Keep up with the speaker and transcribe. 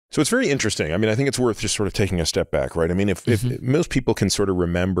So it's very interesting. I mean, I think it's worth just sort of taking a step back, right? I mean, if most people can sort of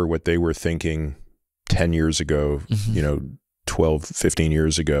remember what they were thinking 10 years ago, 12, 15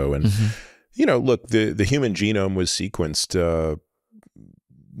 years ago, and, look, the human genome was sequenced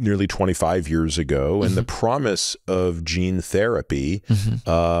nearly 25 years ago, and the promise of gene therapy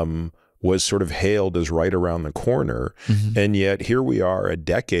was sort of hailed as right around the corner. And yet here we are a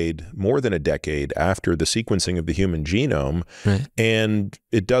decade, more than a decade after the sequencing of the human genome. And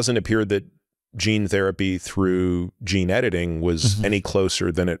it doesn't appear that gene therapy through gene editing was any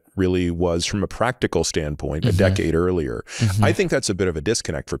closer than it really was from a practical standpoint a decade earlier. I think that's a bit of a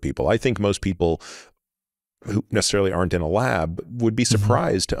disconnect for people. I think most people who necessarily aren't in a lab would be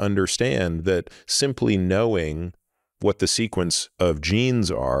surprised to understand that simply knowing what the sequence of genes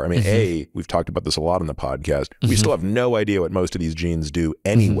are. I mean, we've talked about this a lot on the podcast. We still have no idea what most of these genes do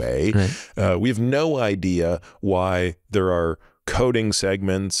anyway. We have no idea why there are coding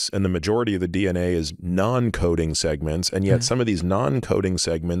segments and the majority of the DNA is non-coding segments. And yet some of these non-coding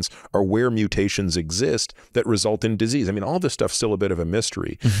segments are where mutations exist that result in disease. I mean, all this stuff's still a bit of a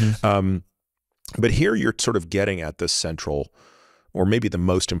mystery. But here you're sort of getting at the central, or maybe the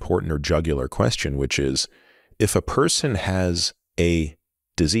most important or jugular question, which is, if a person has a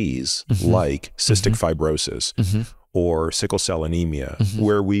disease like cystic fibrosis or sickle cell anemia,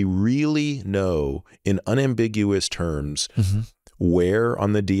 where we really know in unambiguous terms where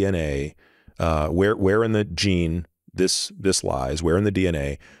on the DNA, where in the gene this lies, where in the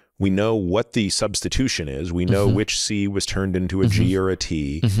DNA, we know what the substitution is, we know which C was turned into a G or a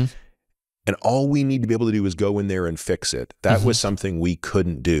T, and all we need to be able to do is go in there and fix it. That was something we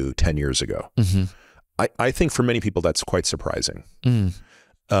couldn't do 10 years ago. I think for many people that's quite surprising. And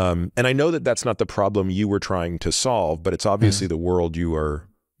I know that that's not the problem you were trying to solve, but it's obviously the world you are,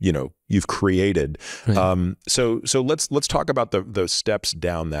 you've created. So let's talk about the steps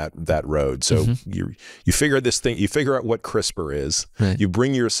down that road. So you figure this thing, you figure out what CRISPR is, you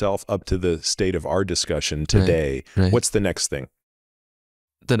bring yourself up to the state of our discussion today. What's the next thing?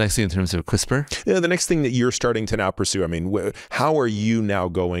 The next thing in terms of CRISPR? Yeah, the next thing that you're starting to now pursue. I mean, how are you now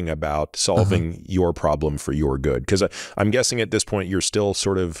going about solving your problem for your good? Because I'm guessing at this point you're still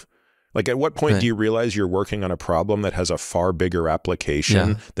sort of, like, at what point do you realize you're working on a problem that has a far bigger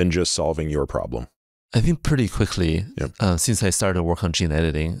application than just solving your problem? I think pretty quickly, since I started to work on gene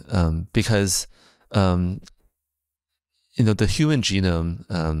editing, because the human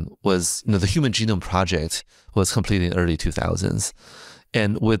genome was, the Human Genome Project was completed in the early 2000s.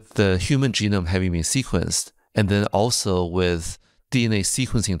 And with the human genome having been sequenced, and then also with DNA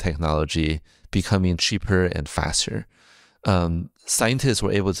sequencing technology becoming cheaper and faster, scientists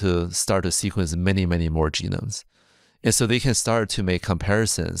were able to start to sequence many, many more genomes. And so they can start to make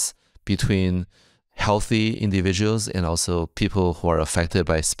comparisons between healthy individuals and also people who are affected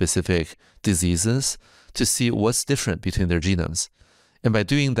by specific diseases to see what's different between their genomes. And by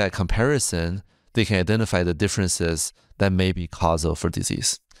doing that comparison, they can identify the differences that may be causal for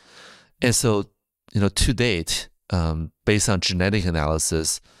disease. And so, to date, based on genetic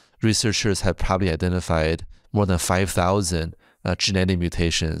analysis, researchers have probably identified more than 5,000 genetic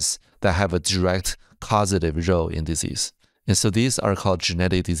mutations that have a direct causative role in disease. And so these are called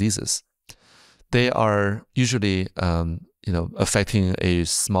genetic diseases. They are usually, affecting a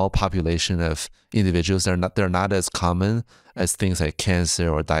small population of individuals. They're not as common as things like cancer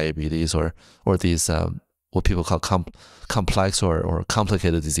or diabetes or these what people call complex or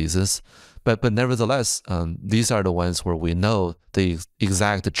complicated diseases. But nevertheless, these are the ones where we know the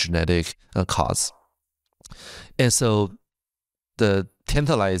exact genetic cause. And so the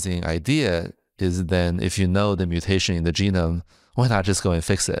tantalizing idea is then, if you know the mutation in the genome, why not just go and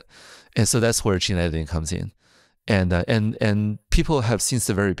fix it? And so that's where gene editing comes in. And people have since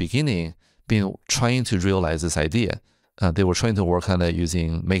the very beginning been trying to realize this idea. They were trying to work on it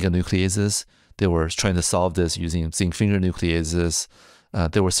using meganucleases. They were trying to solve this using zinc finger nucleases.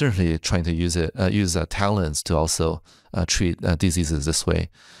 They were certainly trying to use talents to also treat diseases this way.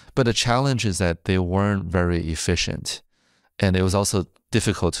 But the challenge is that they weren't very efficient. And it was also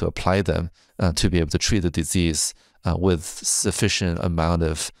difficult to apply them to be able to treat the disease with sufficient amount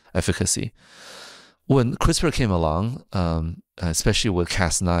of efficacy. When CRISPR came along, especially with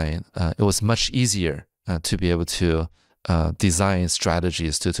Cas9, it was much easier to be able to design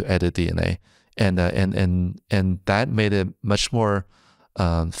strategies to edit DNA. And that made it much more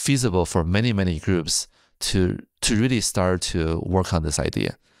feasible for many groups to really start to work on this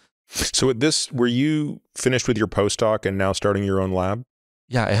idea. So at this, were you finished with your postdoc and now starting your own lab?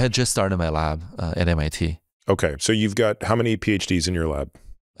 Yeah, I had just started my lab at MIT. Okay, so you've got how many PhDs in your lab?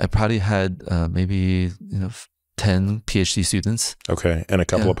 I probably had maybe 10 PhD students. Okay. And a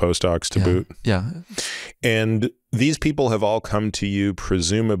couple of postdocs to boot. Yeah. And these people have all come to you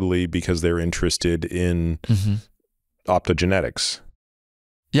presumably because they're interested in optogenetics.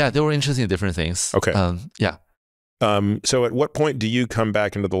 Yeah, they were interested in different things. Okay. Yeah. So at what point do you come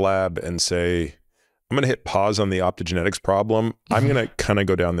back into the lab and say, I'm going to hit pause on the optogenetics problem. I'm going to kind of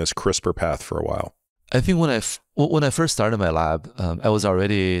go down this CRISPR path for a while. I think when I first started my lab, I was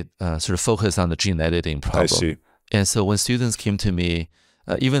already sort of focused on the gene editing problem. I see. And so when students came to me,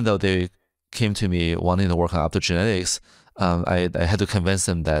 even though they came to me wanting to work on optogenetics, I had to convince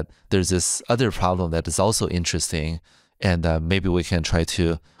them that there's this other problem that is also interesting, and maybe we can try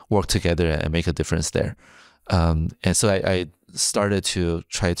to work together and make a difference there. And so I started to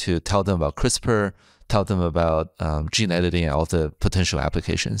try to tell them about CRISPR, tell them about gene editing and all the potential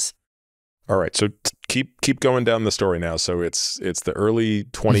applications. All right, so keep going down the story now. So it's the early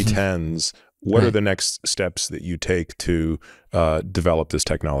 2010s. What are the next steps that you take to develop this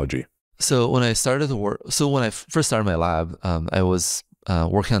technology? So when I started to work, when I first started my lab, I was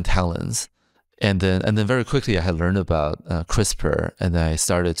working on talons, and then very quickly I had learned about CRISPR, and then I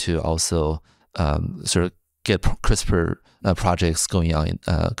started to also sort of get CRISPR projects going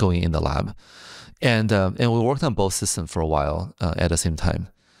in the lab, and we worked on both systems for a while at the same time.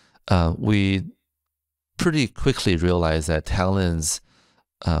 We pretty quickly realized that talons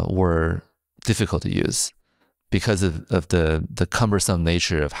were difficult to use because of the cumbersome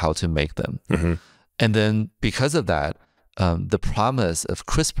nature of how to make them. And then because of that, the promise of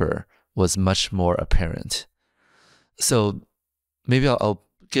CRISPR was much more apparent. So maybe I'll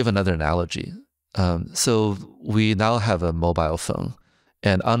give another analogy. So we now have a mobile phone,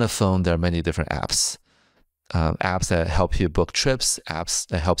 and on a phone there are many different apps. Apps that help you book trips, apps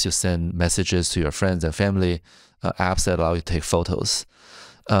that helps you send messages to your friends and family, apps that allow you to take photos.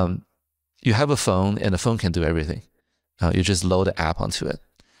 You have a phone, and the phone can do everything. You just load the app onto it.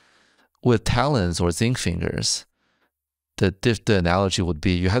 With talons or zinc fingers, the analogy would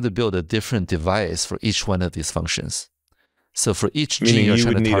be you have to build a different device for each one of these functions. So for each gene you're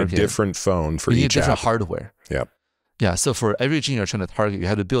trying to target, you would need a different phone for each app. You need different hardware. Yeah. Yeah, so for every gene you're trying to target, you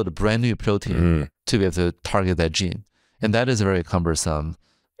have to build a brand new protein to be able to target that gene. And that is a very cumbersome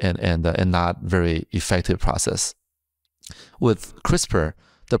and not very effective process. With CRISPR,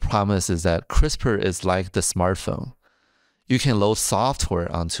 the promise is that CRISPR is like the smartphone. You can load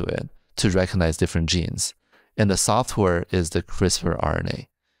software onto it to recognize different genes. And the software is the CRISPR RNA.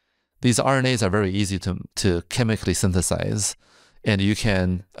 These RNAs are very easy to chemically synthesize, and you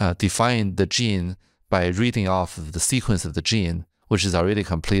can define the gene by reading off of the sequence of the gene, which is already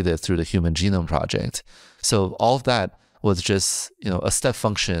completed through the Human Genome Project. So all of that was just a step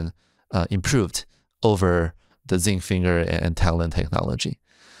function improved over the zinc finger and talon technology.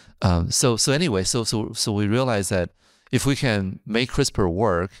 So anyway, so we realized that if we can make CRISPR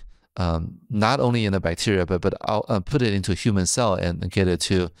work, not only in the bacteria, but put it into a human cell and get it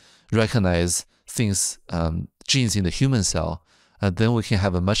to recognize things, genes in the human cell, then we can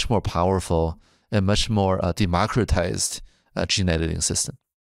have a much more powerful and much more democratized gene editing system.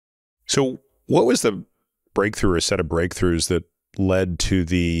 So what was the breakthrough or set of breakthroughs that led to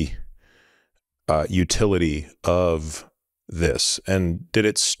the utility of this? And did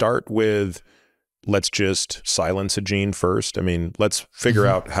it start with, let's just silence a gene first? I mean, let's figure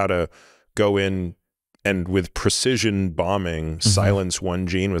out how to go in and with precision bombing, silence one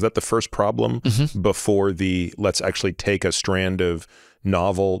gene. Was that the first problem before the, let's actually take a strand of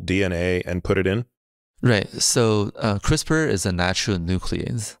novel DNA and put it in? Right. So CRISPR is a natural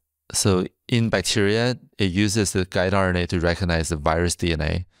nuclease. So in bacteria, it uses the guide RNA to recognize the virus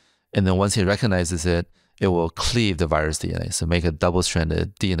DNA. And then once it recognizes it, it will cleave the virus DNA, so make a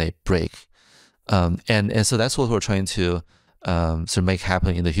double-stranded DNA break. And so that's what we're trying to sort of make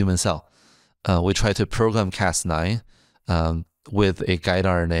happen in the human cell. We try to program Cas9 with a guide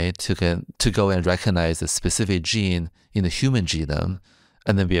RNA to go and recognize a specific gene in the human genome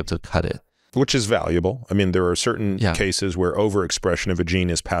and then be able to cut it. Which is valuable. I mean, there are certain cases where overexpression of a gene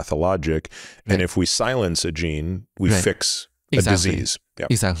is pathologic. And if we silence a gene, we fix a disease. Yep.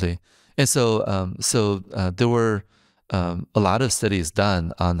 Exactly. And so, there were a lot of studies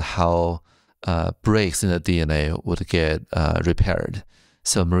done on how breaks in the DNA would get repaired.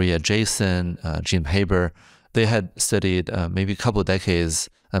 So Maria Jason, Jim Haber, they had studied maybe a couple of decades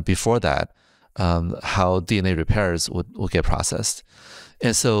before that how DNA repairs would get processed.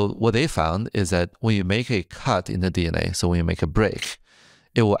 And so what they found is that when you make a cut in the DNA, so when you make a break,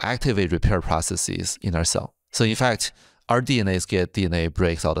 it will activate repair processes in our cell. So in fact, our DNAs get DNA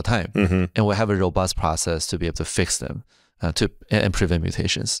breaks all the time, and we have a robust process to be able to fix them and prevent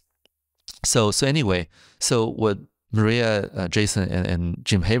mutations. So anyway, so what Maria, Jason, and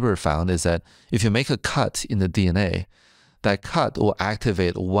Jim Haber found is that if you make a cut in the DNA, that cut will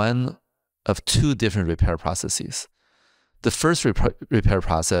activate one of two different repair processes. The first repair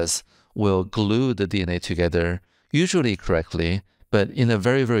process will glue the DNA together, usually correctly, but in a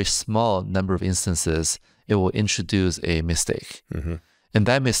very, very small number of instances, it will introduce a mistake. And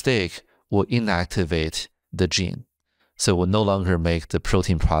that mistake will inactivate the gene. So it will no longer make the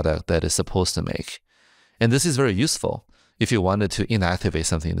protein product that it's supposed to make. And this is very useful if you wanted to inactivate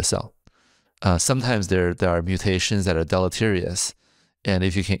something in the cell. Sometimes there are mutations that are deleterious. And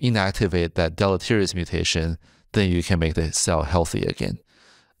if you can inactivate that deleterious mutation, then you can make the cell healthy again.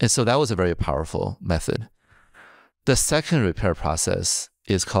 And so that was a very powerful method. The second repair process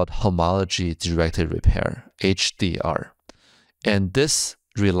is called homology-directed repair, HDR. And this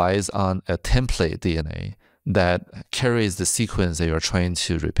relies on a template DNA that carries the sequence that you're trying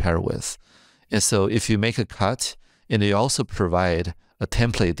to repair with. And so if you make a cut and you also provide a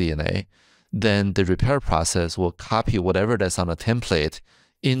template DNA, then the repair process will copy whatever that's on a template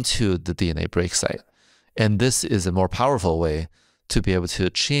into the DNA break site. And this is a more powerful way to be able to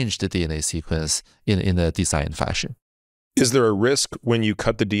change the DNA sequence in a design fashion. Is there a risk when you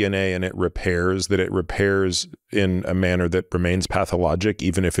cut the DNA and it repairs, that it repairs in a manner that remains pathologic,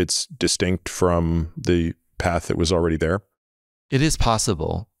 even if it's distinct from the path that was already there? It is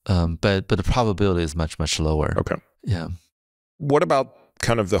possible, but the probability is much, much lower. Okay. Yeah. What about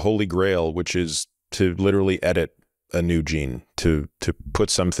kind of the holy grail, which is to literally edit a new gene, to put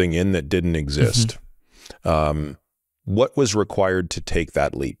something in that didn't exist? What was required to take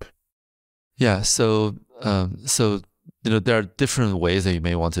that leap? Yeah. So there are different ways that you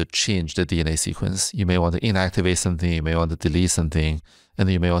may want to change the DNA sequence. You may want to inactivate something, you may want to delete something, and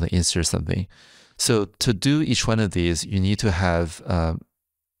then you may want to insert something. So to do each one of these, you need to have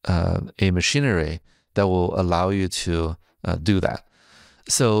a machinery that will allow you to do that.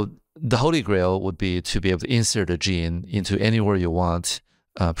 So the holy grail would be to be able to insert a gene into anywhere you want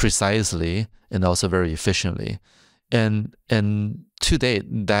precisely and also very efficiently. And to date,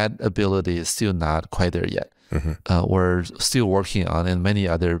 that ability is still not quite there yet. We're still working on, and many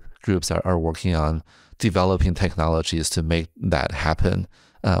other groups are working on developing technologies to make that happen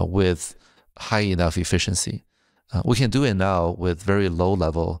with high enough efficiency. We can do it now with very low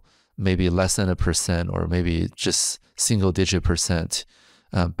level, maybe less than 1% or maybe just single-digit %.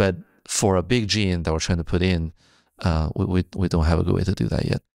 But for a big gene that we're trying to put in, we don't have a good way to do that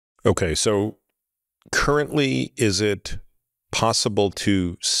yet. Okay, so currently, is it possible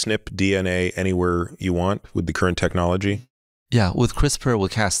to snip DNA anywhere you want with the current technology? Yeah, with CRISPR,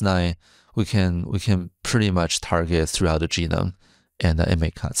 with Cas9, we can pretty much target throughout the genome and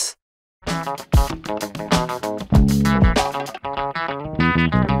make cuts.